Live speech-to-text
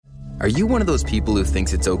Are you one of those people who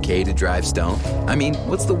thinks it's okay to drive stoned? I mean,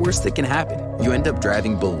 what's the worst that can happen? You end up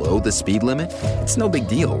driving below the speed limit? It's no big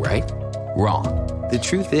deal, right? Wrong. The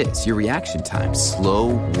truth is, your reaction times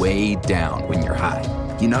slow way down when you're high.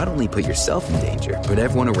 You not only put yourself in danger, but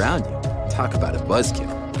everyone around you. Talk about a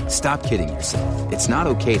buzzkill. Stop kidding yourself. It's not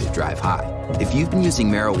okay to drive high. If you've been using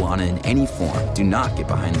marijuana in any form, do not get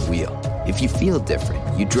behind the wheel. If you feel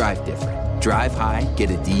different, you drive different. Drive high, get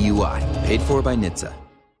a DUI. Paid for by NHTSA.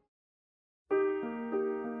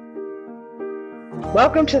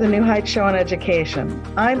 Welcome to the New Heights Show on Education.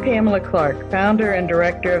 I'm Pamela Clark, founder and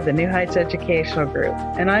director of the New Heights Educational Group,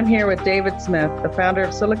 and I'm here with David Smith, the founder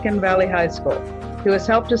of Silicon Valley High School, who has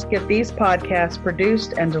helped us get these podcasts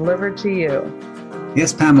produced and delivered to you.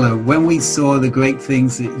 Yes, Pamela, when we saw the great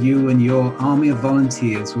things that you and your army of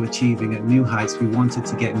volunteers were achieving at New Heights, we wanted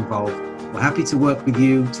to get involved. We're happy to work with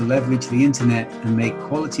you to leverage the internet and make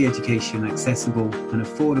quality education accessible and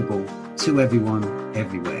affordable to everyone,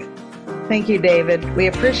 everywhere. Thank you, David. We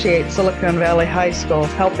appreciate Silicon Valley High School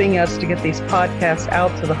helping us to get these podcasts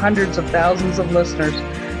out to the hundreds of thousands of listeners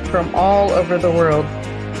from all over the world.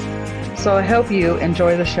 So I hope you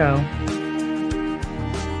enjoy the show.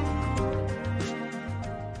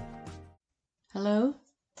 Hello,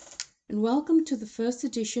 and welcome to the first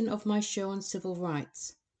edition of my show on civil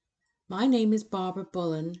rights. My name is Barbara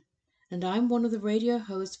Bullen, and I'm one of the radio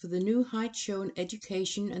hosts for the New Heights Show on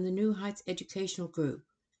Education and the New Heights Educational Group.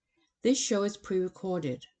 This show is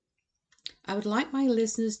pre-recorded. I would like my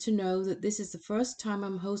listeners to know that this is the first time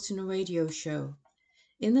I'm hosting a radio show.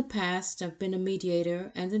 In the past, I've been a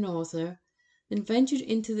mediator and an author, then ventured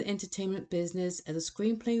into the entertainment business as a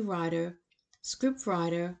screenplay writer, script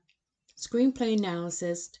writer, screenplay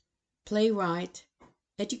analyst, playwright,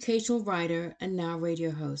 educational writer, and now radio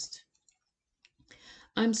host.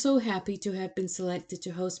 I'm so happy to have been selected to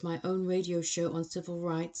host my own radio show on civil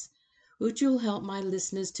rights, which will help my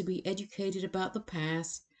listeners to be educated about the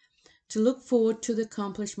past, to look forward to the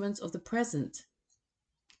accomplishments of the present.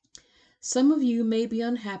 Some of you may be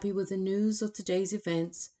unhappy with the news of today's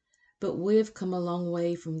events, but we've come a long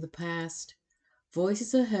way from the past.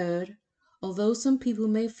 Voices are heard, although some people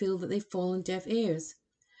may feel that they fall on deaf ears.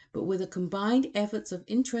 But with the combined efforts of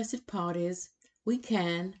interested parties, we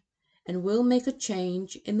can and will make a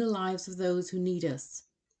change in the lives of those who need us.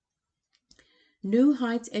 New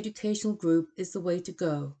Heights Educational Group is the way to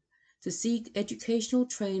go, to seek educational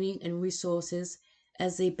training and resources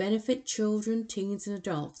as they benefit children, teens, and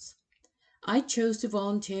adults. I chose to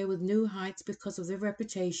volunteer with New Heights because of their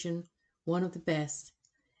reputation, one of the best,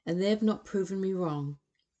 and they have not proven me wrong.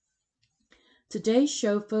 Today's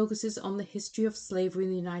show focuses on the history of slavery in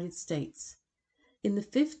the United States. In the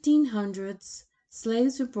 1500s,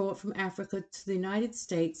 slaves were brought from Africa to the United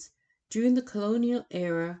States during the colonial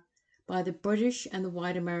era by the British and the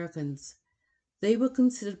white Americans. They were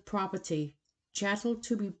considered property, chattel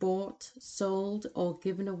to be bought, sold, or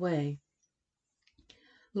given away.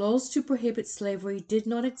 Laws to prohibit slavery did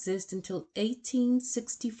not exist until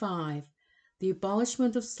 1865, the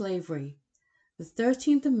abolishment of slavery. The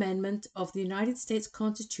 13th Amendment of the United States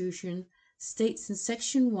Constitution states in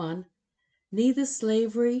Section 1, neither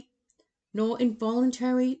slavery nor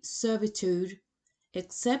involuntary servitude,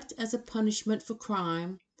 except as a punishment for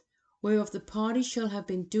crime, whereof the party shall have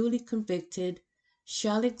been duly convicted,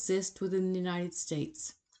 shall exist within the United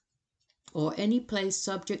States, or any place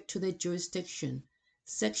subject to their jurisdiction.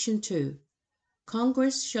 Section 2.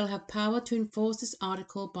 Congress shall have power to enforce this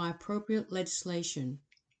article by appropriate legislation.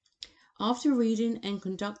 After reading and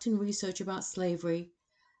conducting research about slavery,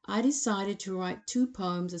 I decided to write two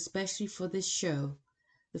poems especially for this show.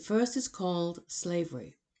 The first is called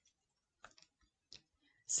Slavery.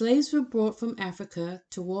 Slaves were brought from Africa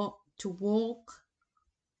to walk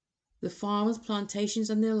the farmers' plantations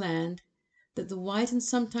on their land that the white and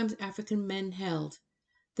sometimes African men held.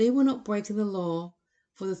 They were not breaking the law,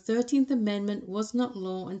 for the 13th Amendment was not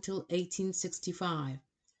law until 1865,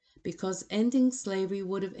 because ending slavery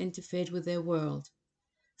would have interfered with their world.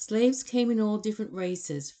 Slaves came in all different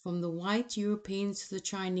races, from the white Europeans to the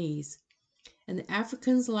Chinese, and the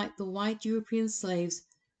Africans, like the white European slaves,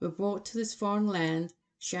 were brought to this foreign land,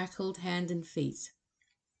 shackled hand and feet.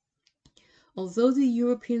 Although the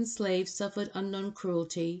European slaves suffered unknown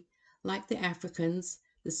cruelty, like the Africans,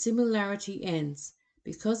 the similarity ends,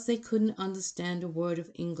 because they couldn't understand a word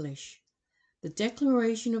of English. The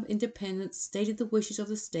Declaration of Independence stated the wishes of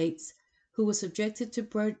the states who were subjected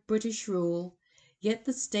to British rule, yet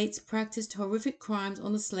the states practiced horrific crimes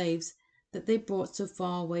on the slaves that they brought so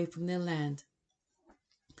far away from their land.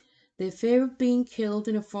 Their fear of being killed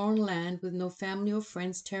in a foreign land with no family or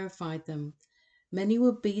friends terrified them. Many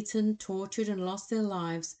were beaten, tortured, and lost their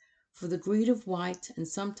lives for the greed of white and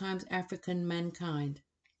sometimes African mankind.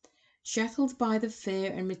 Shackled by the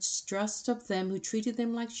fear and mistrust of them who treated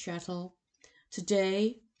them like chattel,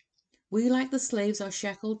 today we, like the slaves, are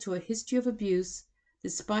shackled to a history of abuse.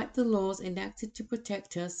 Despite the laws enacted to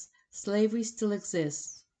protect us, slavery still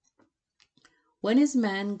exists. When is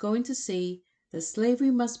man going to see that slavery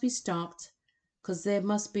must be stopped, because there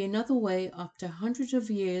must be another way after hundreds of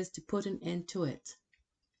years to put an end to it?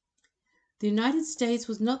 The United States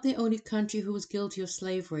was not the only country who was guilty of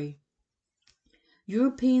slavery.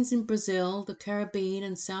 Europeans in Brazil, the Caribbean,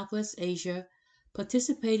 and Southwest Asia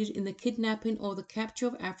participated in the kidnapping or the capture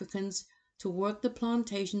of Africans to work the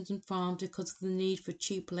plantations and farms because of the need for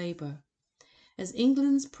cheap labor. As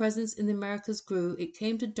England's presence in the Americas grew, it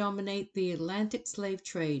came to dominate the Atlantic slave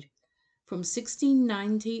trade. From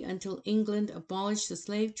 1690 until England abolished the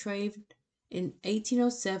slave trade in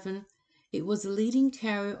 1807, it was the leading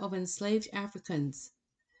carrier of enslaved Africans.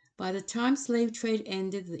 By the time slave trade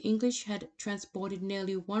ended, the English had transported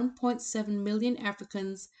nearly 1.7 million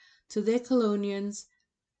Africans to their colonies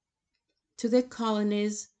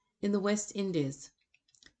in the West Indies.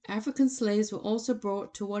 African slaves were also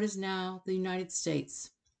brought to what is now the United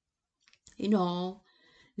States. In all,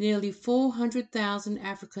 nearly 400,000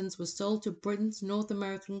 Africans were sold to Britain's North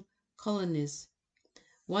American colonies.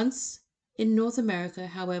 Once in North America,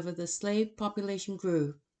 however, the slave population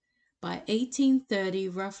grew. By 1830,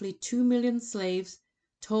 roughly 2 million slaves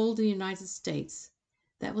told the United States.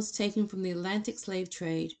 That was taken from the Atlantic Slave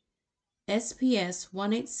Trade, SPS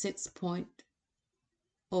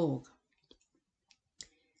 186.org.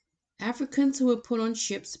 Africans who were put on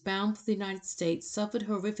ships bound for the United States suffered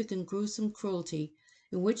horrific and gruesome cruelty,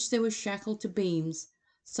 in which they were shackled to beams,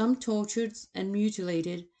 some tortured and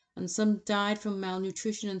mutilated, and some died from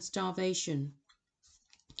malnutrition and starvation.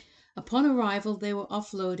 Upon arrival, they were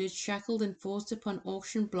offloaded, shackled, and forced upon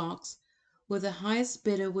auction blocks, where the highest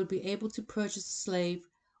bidder would be able to purchase a slave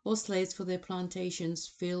or slaves for their plantations,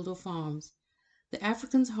 field, or farms. The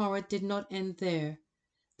Africans' horror did not end there.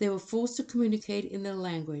 They were forced to communicate in their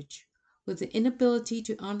language. With the inability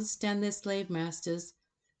to understand their slave masters,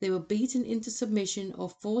 they were beaten into submission or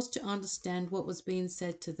forced to understand what was being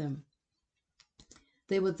said to them.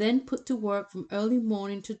 They were then put to work from early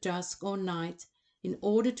morning to dusk or night in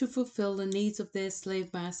order to fulfill the needs of their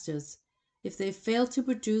slave masters. If they failed to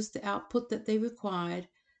produce the output that they required,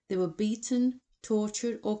 they were beaten,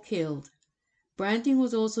 tortured, or killed. Branding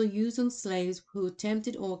was also used on slaves who were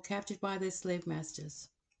tempted or captured by their slave masters.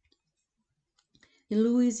 In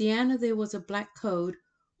Louisiana, there was a black code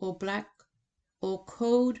or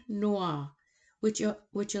code noir, which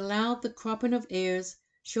allowed the cropping of ears,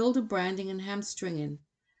 shoulder branding, and hamstringing,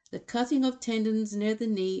 the cutting of tendons near the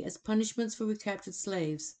knee as punishments for recaptured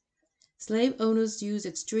slaves. Slave owners used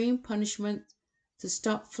extreme punishment to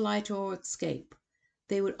stop flight or escape.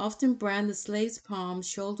 They would often brand the slave's palms,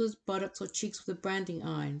 shoulders, buttocks, or cheeks with a branding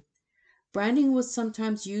iron. Branding was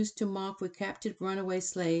sometimes used to mark recaptured runaway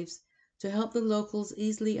slaves to help the locals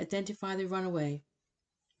easily identify the runaway.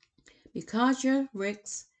 Micajah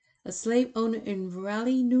Ricks, a slave owner in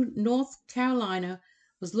Raleigh, North Carolina,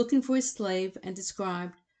 was looking for his slave and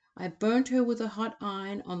described, "I burnt her with a hot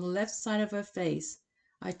iron on the left side of her face.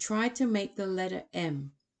 I tried to make the letter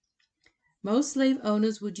M." Most slave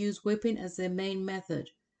owners would use whipping as their main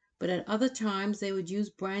method, but at other times they would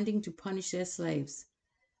use branding to punish their slaves.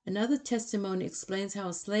 Another testimony explains how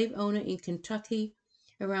a slave owner in Kentucky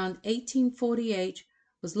around 1848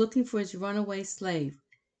 was looking for his runaway slave.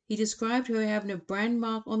 He described her having a brand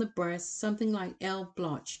mark on the breast, something like L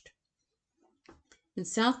blotched. In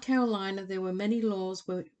South Carolina, there were many laws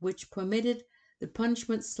which permitted the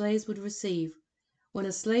punishment slaves would receive. When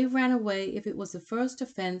a slave ran away, if it was the first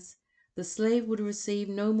offense, the slave would receive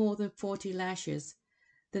no more than 40 lashes.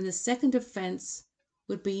 Then the second offense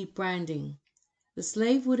would be branding. The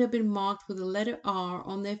slave would have been marked with the letter R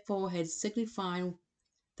on their forehead, signifying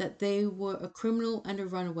that they were a criminal and a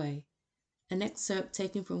runaway. An excerpt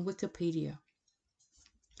taken from Wikipedia.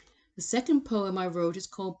 The second poem I wrote is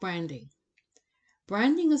called Branding.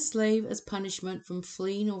 Branding a slave as punishment from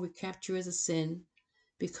fleeing or recapture is a sin,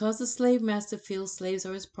 because the slave master feels slaves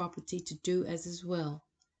are his property to do as his will.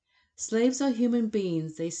 Slaves are human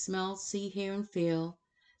beings. They smell, see, hear, and feel.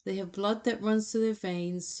 They have blood that runs through their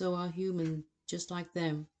veins, so are human, just like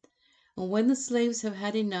them. And when the slaves have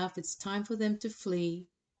had enough, it's time for them to flee,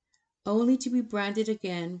 only to be branded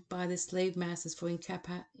again by their slave masters for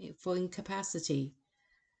incapacity.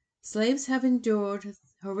 Slaves have endured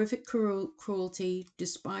horrific cruelty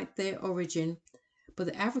despite their origin, but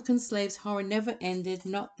the African slave's horror never ended,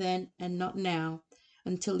 not then and not now,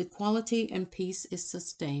 until equality and peace is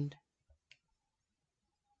sustained.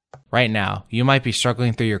 Right now, you might be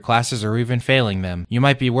struggling through your classes or even failing them. You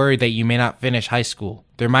might be worried that you may not finish high school.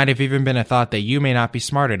 There might have even been a thought that you may not be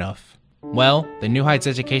smart enough. Well, the New Heights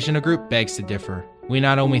Educational Group begs to differ. We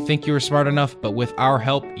not only think you are smart enough, but with our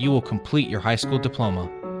help, you will complete your high school diploma.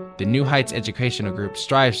 The New Heights Educational Group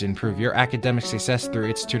strives to improve your academic success through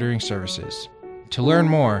its tutoring services. To learn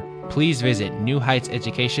more, please visit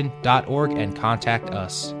newheightseducation.org and contact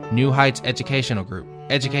us. New Heights Educational Group,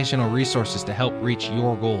 educational resources to help reach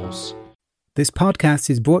your goals. This podcast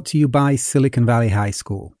is brought to you by Silicon Valley High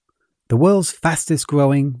School, the world's fastest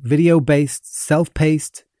growing, video-based,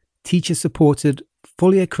 self-paced, teacher-supported,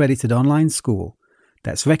 fully accredited online school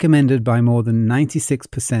that's recommended by more than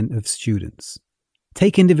 96% of students.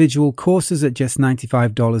 Take individual courses at just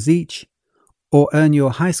 $95 each, or earn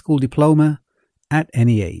your high school diploma at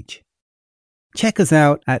any age. Check us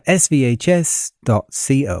out at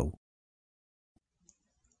svhs.co.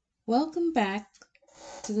 Welcome back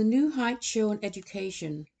to the New Heights Show on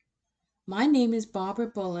Education. My name is Barbara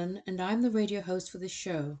Bullen, and I'm the radio host for this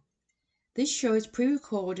show. This show is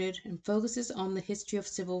pre-recorded and focuses on the history of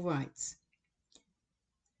civil rights.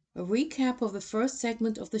 A recap of the first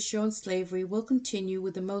segment of the show on slavery will continue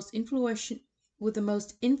with the most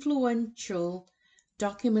influential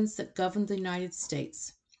documents that govern the United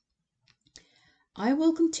States. I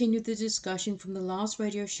will continue the discussion from the last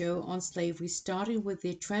radio show on slavery, starting with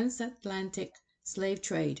the transatlantic slave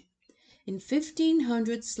trade. In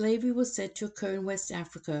 1500, slavery was said to occur in West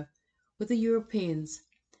Africa with the Europeans.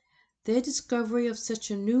 Their discovery of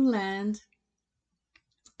such a new land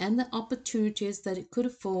and the opportunities that it could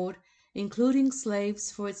afford, including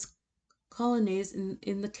slaves for its colonies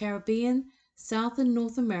in the Caribbean, South and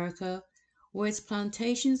North America, where its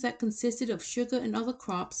plantations that consisted of sugar and other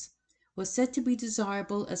crops were said to be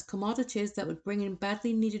desirable as commodities that would bring in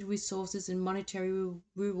badly needed resources and monetary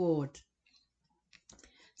reward.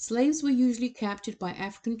 Slaves were usually captured by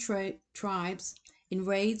African tribes in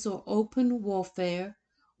raids or open warfare,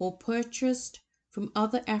 or purchased from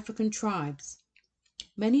other African tribes.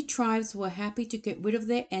 Many tribes were happy to get rid of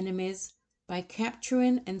their enemies by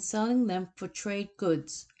capturing and selling them for trade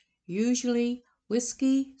goods, usually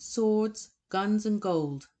whiskey, swords, guns, and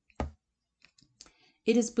gold.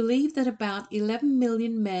 It is believed that about 11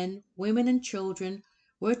 million men, women, and children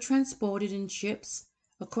were transported in ships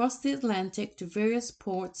across the Atlantic to various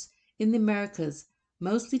ports in the Americas,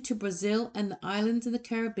 mostly to Brazil and the islands in the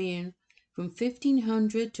Caribbean, from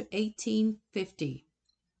 1500 to 1850.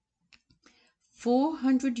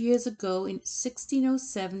 400 years ago, in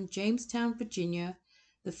 1607, Jamestown, Virginia,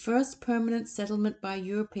 the first permanent settlement by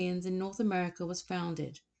Europeans in North America, was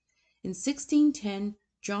founded. In 1610,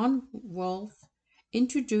 John Rolfe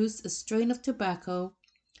introduced a strain of tobacco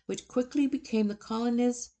which quickly became the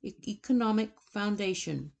colony's economic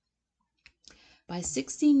foundation. By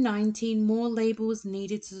 1619, more labor was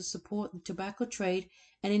needed to support the tobacco trade,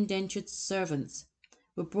 and indentured servants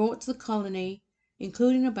were brought to the colony,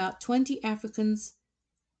 including about 20 Africans.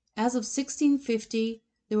 As of 1650,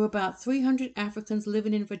 there were about 300 Africans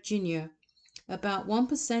living in Virginia, about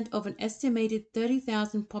 1% of an estimated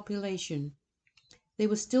 30,000 population. They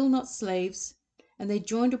were still not slaves, and they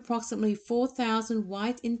joined approximately 4,000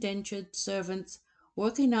 white indentured servants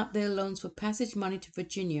working out their loans for passage money to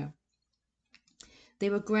Virginia.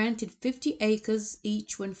 They were granted 50 acres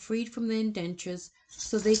each when freed from their indentures,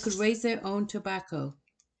 so they could raise their own tobacco.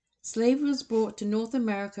 Slavery was brought to North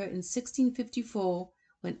America in 1654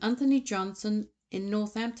 when Anthony Johnson in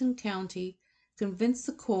Northampton County convinced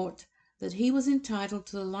the court that he was entitled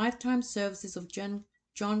to the lifetime services of John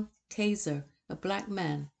Kaiser, a black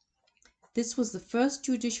man. This was the first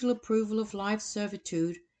judicial approval of life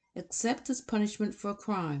servitude, except as punishment for a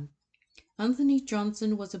crime. Anthony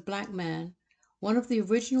Johnson was a black man, one of the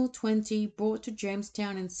original 20 brought to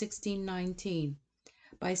Jamestown in 1619.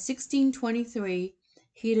 By 1623,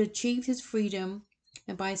 he had achieved his freedom,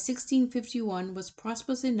 and by 1651 was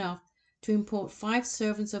prosperous enough to import 5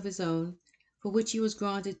 servants of his own, for which he was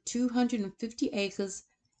granted 250 acres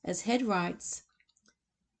as head rights.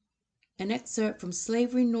 An excerpt from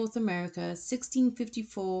Slavery in North America,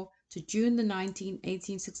 1654 to June the 19th,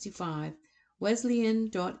 1865,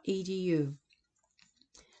 Wesleyan.edu.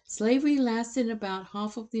 Slavery lasted in about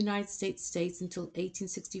half of the United States until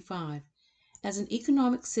 1865. As an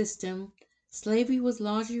economic system, slavery was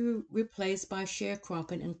largely replaced by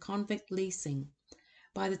sharecropping and convict leasing.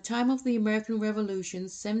 By the time of the American Revolution,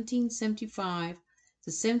 1775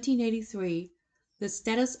 to 1783, the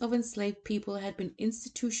status of enslaved people had been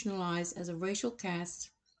institutionalized as a racial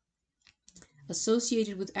caste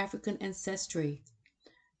associated with African ancestry.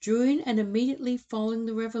 During and immediately following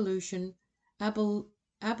the Revolution,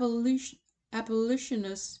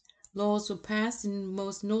 abolitionists laws were passed in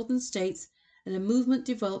most northern states and a movement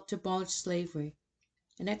developed to abolish slavery.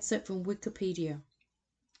 An excerpt from Wikipedia.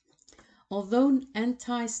 Although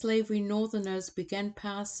anti-slavery Northerners began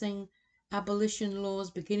passing abolition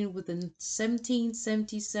laws beginning with the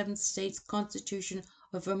 1777 State's Constitution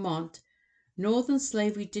of Vermont, Northern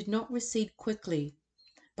slavery did not recede quickly.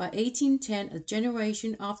 By 1810, a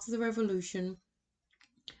generation after the Revolution,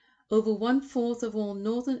 over one-fourth of all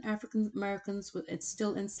Northern African Americans were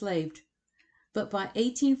still enslaved. But by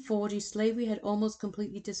 1840, slavery had almost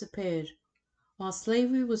completely disappeared. While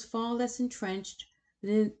slavery was far less entrenched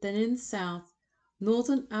than in the South,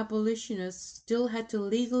 Northern abolitionists still had to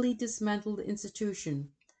legally dismantle the institution.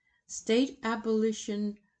 State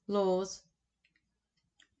abolition laws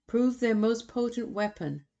proved their most potent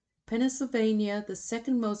weapon. Pennsylvania, the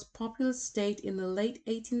second most populous state in the late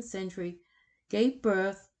 18th century, gave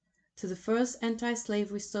birth to the first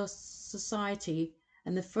anti-slavery society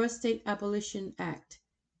and the first State Abolition Act.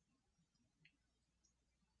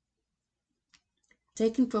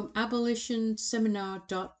 Taken from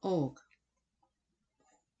abolitionseminar.org.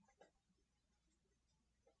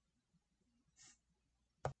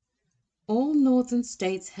 All northern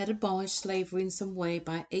states had abolished slavery in some way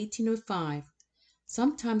by 1805.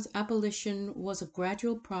 Sometimes abolition was a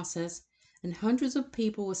gradual process, and hundreds of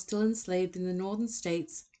people were still enslaved in the northern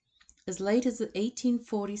states as late as the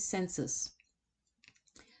 1840 census.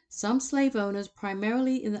 Some slave owners,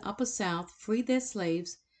 primarily in the Upper South, freed their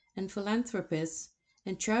slaves, and philanthropists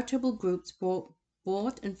and charitable groups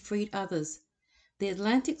bought and freed others. The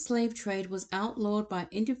Atlantic slave trade was outlawed by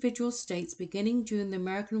individual states beginning during the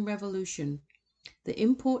American Revolution. The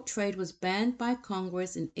import trade was banned by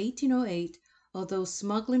Congress in 1808, although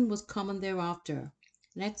smuggling was common thereafter.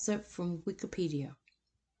 An excerpt from Wikipedia.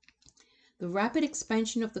 The rapid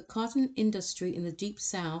expansion of the cotton industry in the Deep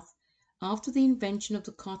South after the invention of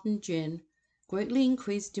the cotton gin greatly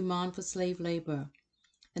increased demand for slave labor,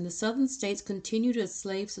 and the southern states continued as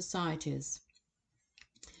slave societies.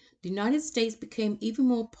 The United States became even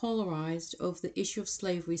more polarized over the issue of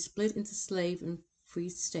slavery, split into slave and free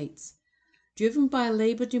states. Driven by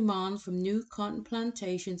labor demand from new cotton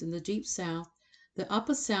plantations in the Deep South, the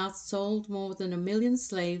Upper South sold more than 1 million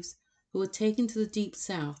slaves who were taken to the Deep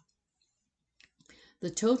South. The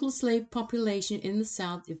total slave population in the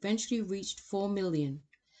South eventually reached 4 million.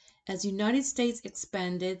 As the United States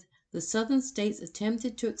expanded, the southern states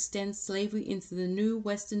attempted to extend slavery into the new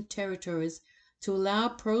western territories to allow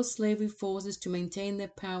pro-slavery forces to maintain their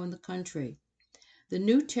power in the country. The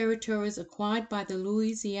new territories acquired by the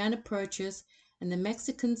Louisiana Purchase and the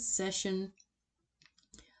Mexican Cession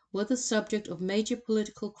were the subject of major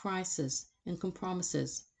political crises and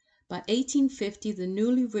compromises. By 1850, the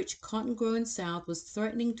newly rich cotton-growing South was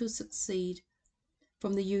threatening to secede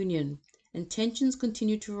from the Union, and tensions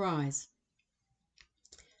continued to rise.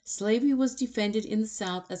 Slavery was defended in the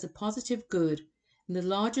South as a positive good, and the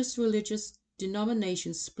largest religious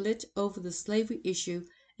denominations split over the slavery issue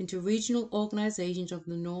into regional organizations of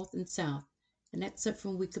the North and South. An excerpt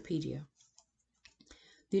from Wikipedia.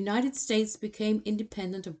 The United States became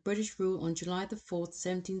independent of British rule on July 4,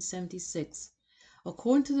 1776.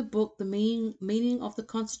 According to the book The Meaning of the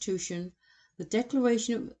Constitution, the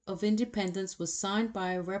Declaration of Independence was signed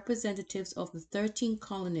by representatives of the 13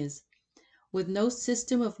 colonies, with no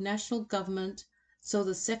system of national government, so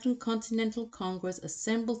the Second Continental Congress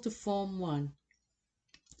assembled to form one.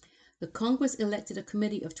 The Congress elected a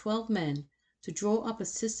committee of 12 men to draw up a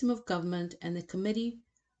system of government, and the committee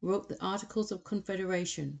wrote the Articles of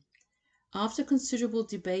Confederation. After considerable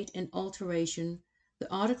debate and alteration, the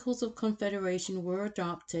Articles of Confederation were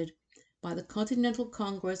adopted by the Continental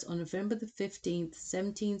Congress on November 15,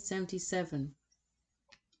 1777.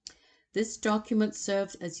 This document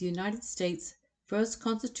served as the United States' first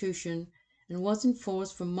constitution and was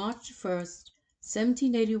enforced from March 1,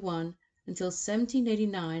 1781 until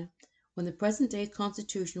 1789, when the present-day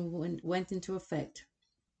Constitution went into effect.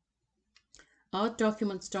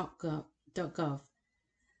 Ourdocuments.gov.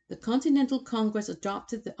 The Continental Congress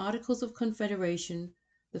adopted the Articles of Confederation,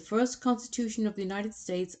 the first Constitution of the United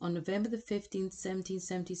States, on November 15,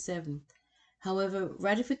 1777. However,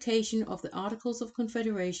 ratification of the Articles of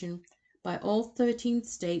Confederation by all 13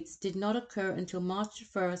 states did not occur until March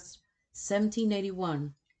 1,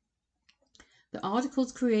 1781. The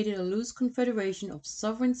Articles created a loose confederation of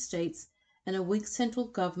sovereign states and a weak central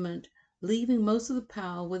government, leaving most of the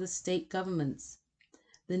power with the state governments.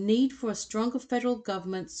 The need for a stronger federal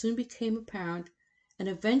government soon became apparent and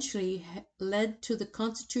eventually led to the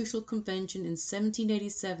Constitutional Convention in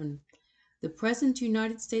 1787. The present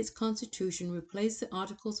United States Constitution replaced the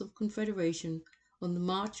Articles of Confederation on the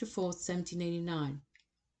March 4, 1789.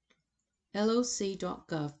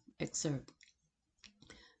 loc.gov excerpt.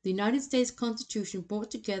 The United States Constitution brought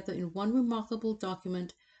together in one remarkable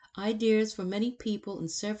document ideas from many people and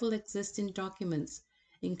several existing documents,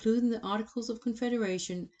 including the Articles of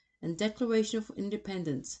Confederation and Declaration of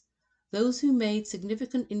Independence. Those who made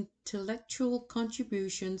significant intellectual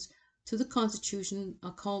contributions to the Constitution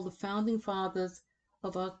are called the founding fathers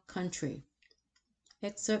of our country.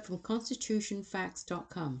 Excerpt from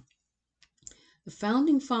constitutionfacts.com. The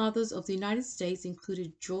founding fathers of the United States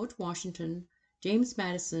included George Washington, James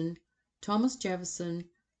Madison, Thomas Jefferson,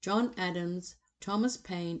 John Adams, Thomas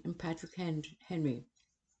Paine, and Patrick Henry.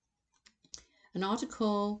 An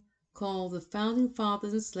article called The Founding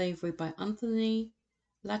Fathers and Slavery by Anthony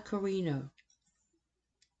Lacarino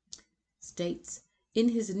states, in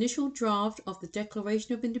his initial draft of the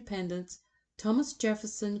Declaration of Independence, Thomas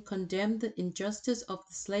Jefferson condemned the injustice of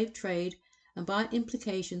the slave trade and by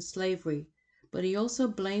implication slavery, but he also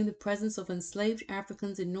blamed the presence of enslaved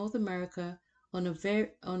Africans in North America on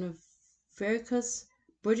various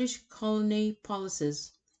British colony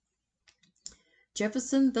policies.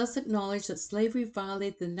 Jefferson thus acknowledged that slavery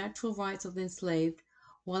violated the natural rights of the enslaved,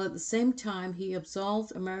 while at the same time he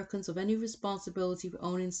absolved Americans of any responsibility for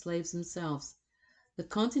owning slaves themselves. The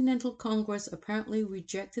Continental Congress apparently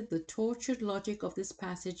rejected the tortured logic of this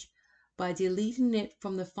passage by deleting it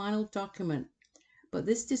from the final document, but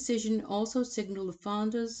this decision also signaled the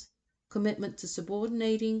founders' commitment to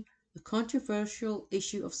subordinating the controversial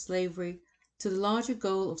issue of slavery to the larger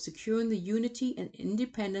goal of securing the unity and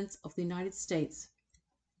independence of the United States.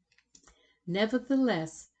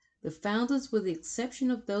 Nevertheless, the founders, with the exception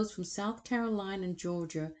of those from South Carolina and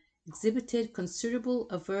Georgia, exhibited considerable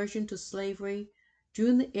aversion to slavery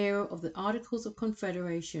during the era of the Articles of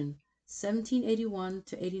Confederation, 1781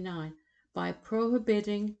 to 89, by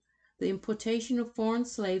prohibiting the importation of foreign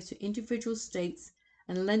slaves to individual states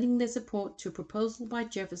and lending their support to a proposal by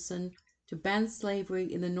Jefferson to ban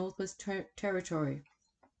slavery in the Northwest Territory.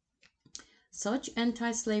 Such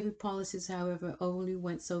anti-slavery policies, however, only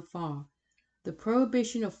went so far. The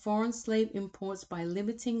prohibition of foreign slave imports by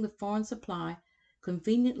limiting the foreign supply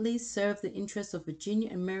conveniently served the interests of Virginia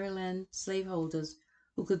and Maryland slaveholders,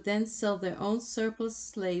 who could then sell their own surplus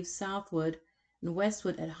slaves southward and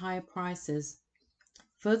westward at higher prices.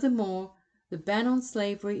 Furthermore, the ban on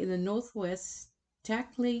slavery in the Northwest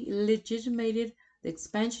tacitly legitimated the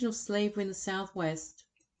expansion of slavery in the Southwest.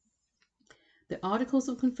 The Articles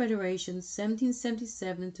of Confederation,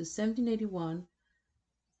 1777 to 1781,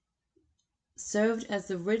 served as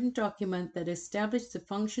the written document that established the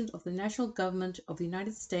functions of the national government of the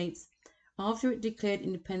United States after it declared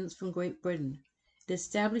independence from Great Britain. It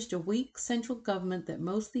established a weak central government that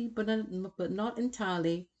mostly, but not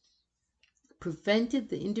entirely, prevented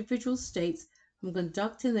the individual states from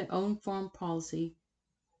conducting their own foreign policy.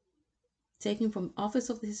 Taken from Office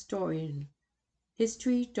of the Historian,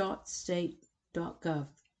 history.state.gov.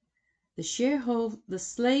 The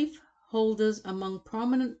slaveholders among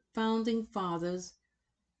prominent founding fathers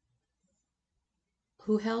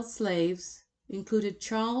who held slaves included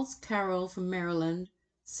Charles Carroll from Maryland,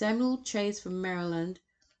 Samuel Chase from Maryland,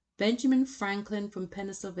 Benjamin Franklin from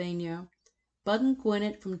Pennsylvania, Button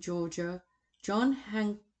Gwinnett from Georgia, John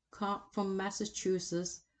Hancock from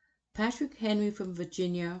Massachusetts, Patrick Henry from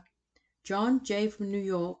Virginia, John Jay from New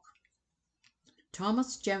York,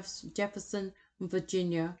 Thomas Jefferson from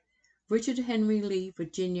Virginia, Richard Henry Lee,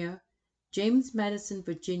 Virginia, James Madison,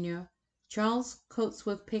 Virginia, Charles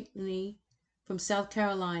Cotesworth Pinckney from South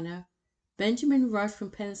Carolina, Benjamin Rush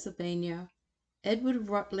from Pennsylvania, Edward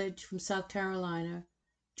Rutledge from South Carolina,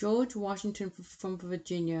 George Washington from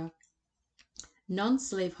Virginia.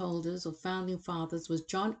 Non-slaveholders or founding fathers was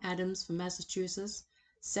John Adams from Massachusetts,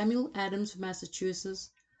 Samuel Adams from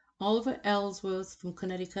Massachusetts, Oliver Ellsworth from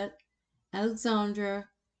Connecticut, Alexander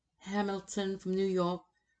Hamilton from New York,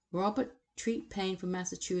 Robert Treat Paine from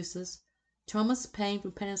Massachusetts, Thomas Paine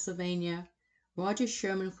from Pennsylvania, Roger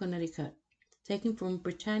Sherman from Connecticut. Taken from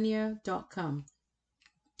Britannia.com.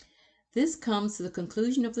 This comes to the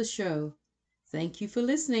conclusion of the show. Thank you for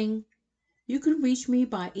listening. You can reach me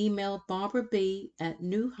by email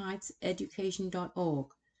barbara.b@newheightseducation.org.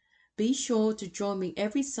 Be sure to join me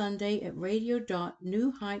every Sunday at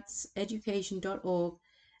radio.newheightseducation.org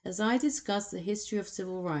as I discuss the history of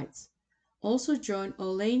civil rights. Also join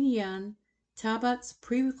Olanian Tabat's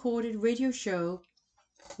pre-recorded radio show,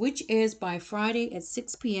 which airs by Friday at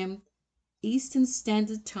 6 p.m. Eastern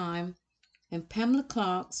Standard Time, and Pamela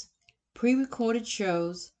Clark's pre-recorded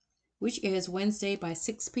shows, which airs Wednesday by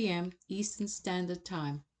 6 p.m. Eastern Standard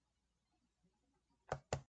Time.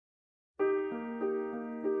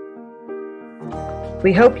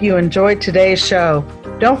 We hope you enjoyed today's show.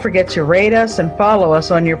 Don't forget to rate us and follow us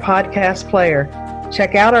on your podcast player.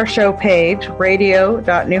 Check out our show page,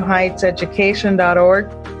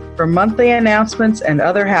 radio.newheightseducation.org, for monthly announcements and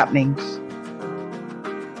other happenings.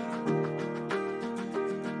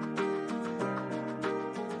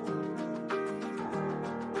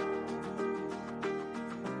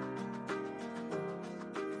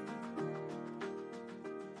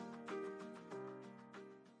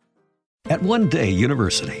 At One Day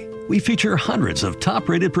University, we feature hundreds of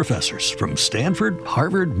top-rated professors from Stanford,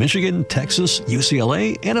 Harvard, Michigan, Texas,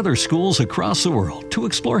 UCLA, and other schools across the world to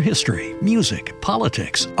explore history, music,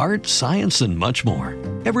 politics, art, science, and much more.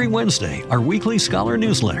 Every Wednesday, our weekly scholar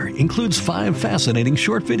newsletter includes 5 fascinating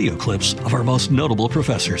short video clips of our most notable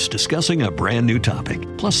professors discussing a brand new topic,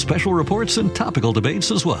 plus special reports and topical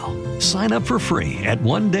debates as well. Sign up for free at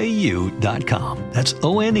onedayu.com. That's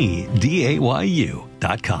ONEDAYU.com.